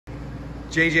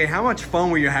JayJay, how much fun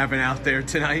were you having out there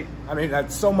tonight? I mean,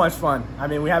 that's so much fun. I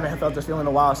mean, we haven't felt this feeling in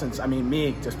a while since,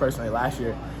 me, just personally last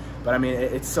year. But I mean,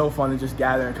 it's so fun to just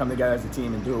gather and come together as a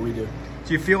team and do what we do.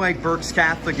 Do you feel like Berks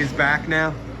Catholic is back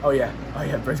now? Oh yeah,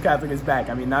 Berks Catholic is back.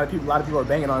 I mean, a lot of people are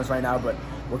banging on us right now, but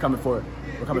we're coming for it.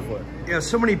 We're coming for it. Yeah,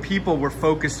 so many people were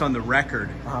focused on the record,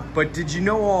 but did you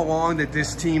know all along that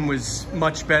this team was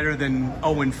much better than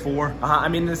 0-4? I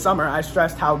mean, in the summer, I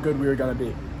stressed how good we were going to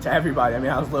be to everybody. I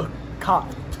mean, I was a little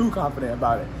too confident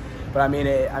about it. But I mean,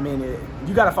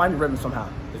 you got to find the rhythm somehow.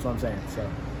 That's what I'm saying. So,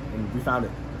 and we found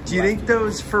it. Do you think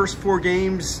those first 4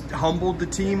 games humbled the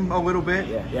team a little bit?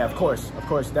 Yeah, of course,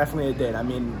 definitely it did. I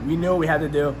mean, we knew what we had to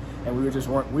do, and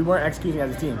we weren't executing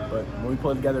as a team. But when we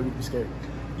pulled together, we'd be scared.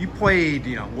 You played,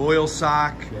 Loyal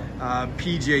Sock,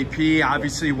 PJP,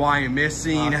 obviously YMS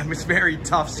scene. It was a very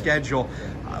tough schedule.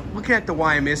 Looking at the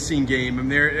YMS scene game, I mean,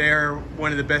 they're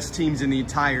one of the best teams in the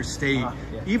entire state.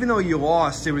 Even though you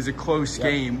lost, it was a close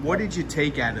game. What did you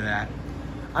take out of that?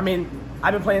 I mean,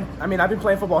 I've been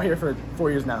playing football here for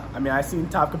 4 years now. I mean, I've seen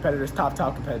top competitors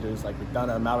like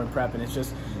McDonough, Malvern Prep, and it's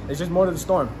just more to the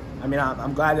storm. I mean,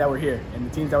 I'm glad that we're here and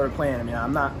the teams that we're playing. I mean,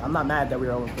 I'm not mad that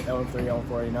we're 0-3,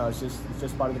 0-4. It's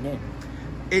just part of the game.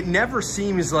 It never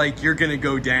seems like you're going to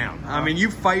go down. I mean,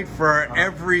 you fight for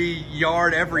every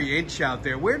yard, every inch out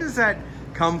there. Where does that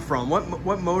come from? What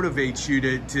motivates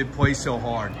you to play so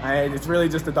hard? It's really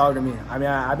just the dog in me. I mean,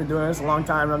 I've been doing this a long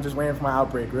time, and I'm just waiting for my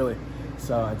outbreak, really.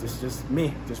 So it's just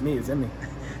me. It's in me.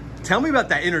 Tell me about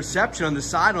that interception on the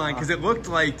sideline, because it looked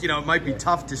like, it might be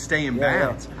tough to stay in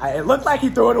bounds. It looked like he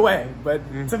threw it away, but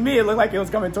to me, it looked like it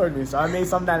was coming toward me. So I made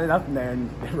something out of nothing there,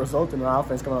 and it resulted in our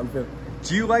offense coming on the field.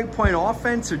 Do you like playing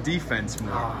offense or defense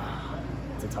more?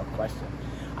 It's a tough question.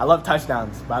 I love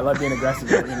touchdowns, but I love being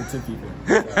aggressive and getting to people.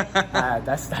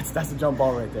 So, that's a jump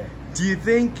ball right there. Do you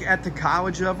think at the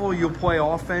college level you'll play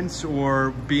offense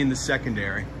or be in the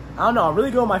secondary? I don't know. I'm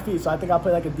really good with my feet, so I think I'll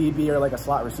play like a DB or like a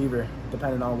slot receiver,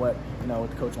 depending on what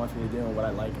the coach wants me to do and what I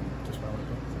like and just what I want to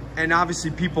do. And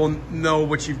obviously, people know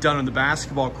what you've done on the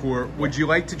basketball court. Would you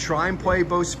like to try and play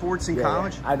both sports in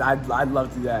college? I'd love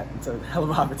to do that. It's a hell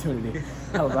of an opportunity.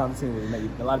 A lot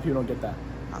of people don't get that.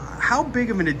 How big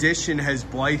of an addition has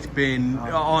Blythe been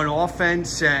on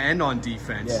offense and on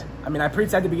defense? Yeah, I mean, I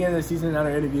preached at the beginning of the season in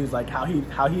other interviews like how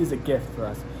he is a gift for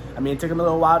us. I mean, it took him a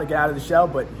little while to get out of the shell,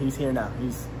 but he's here now.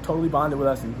 He's totally bonded with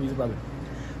us, and he's a brother.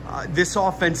 This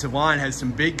offensive line has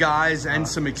some big guys and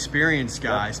some experienced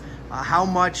guys. How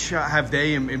much have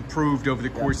they improved over the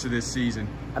course of this season?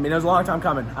 I mean, it was a long time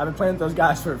coming. I've been playing with those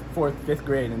guys for 4th, 5th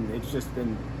grade, and it's just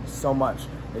been so much.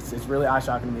 It's really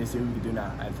eye-shocking to me to see what we can do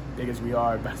now, as big as we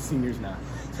are, about seniors now.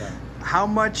 So. How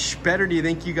much better do you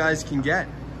think you guys can get?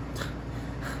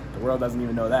 The world doesn't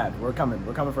even know that. We're coming.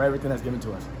 We're coming for everything that's given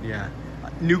to us. Yeah.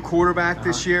 New quarterback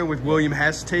this year with William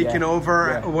Hess taking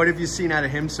over. What have you seen out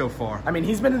of him so far? I mean,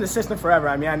 he's been in the system forever.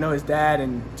 I mean, I know his dad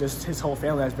and just his whole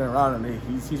family has been around him.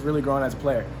 He's really grown as a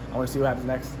player. I want to see what happens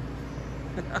next.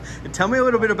 Tell me a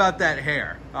little bit about that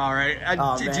hair. All right.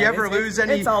 Did you ever lose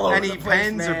any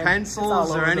pens or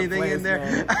pencils or anything in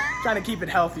there? Trying to keep it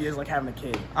healthy is like having a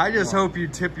kid. I just hope you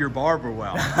tip your barber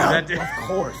well. Of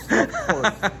course.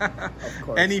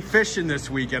 Any fishing this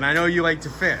weekend? I know you like to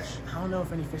fish. I don't know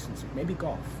if any fishing this week. Maybe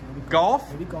golf. Golf?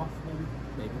 Maybe golf.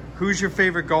 Maybe. Who's your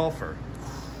favorite golfer?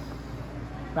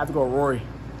 I have to go with Rory.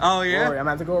 Oh, yeah? Rory. I'm going to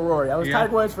have to go with Rory. I was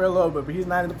Tiger Woods for a little bit, but he's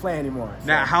not in the play anymore. So.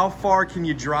 Now, how far can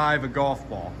you drive a golf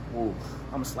ball? Ooh,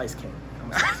 I'm a slice king.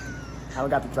 I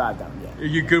haven't got the drive down yet. Are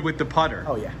you good with the putter?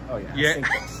 Oh, yeah.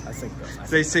 I sink those.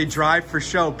 They say drive for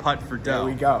show, putt for dough.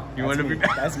 There we go.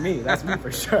 That's me. That's me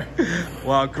for sure.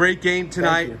 Well, great game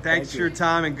tonight. Thanks for your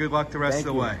time, and good luck the rest of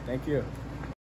the way. Thank you.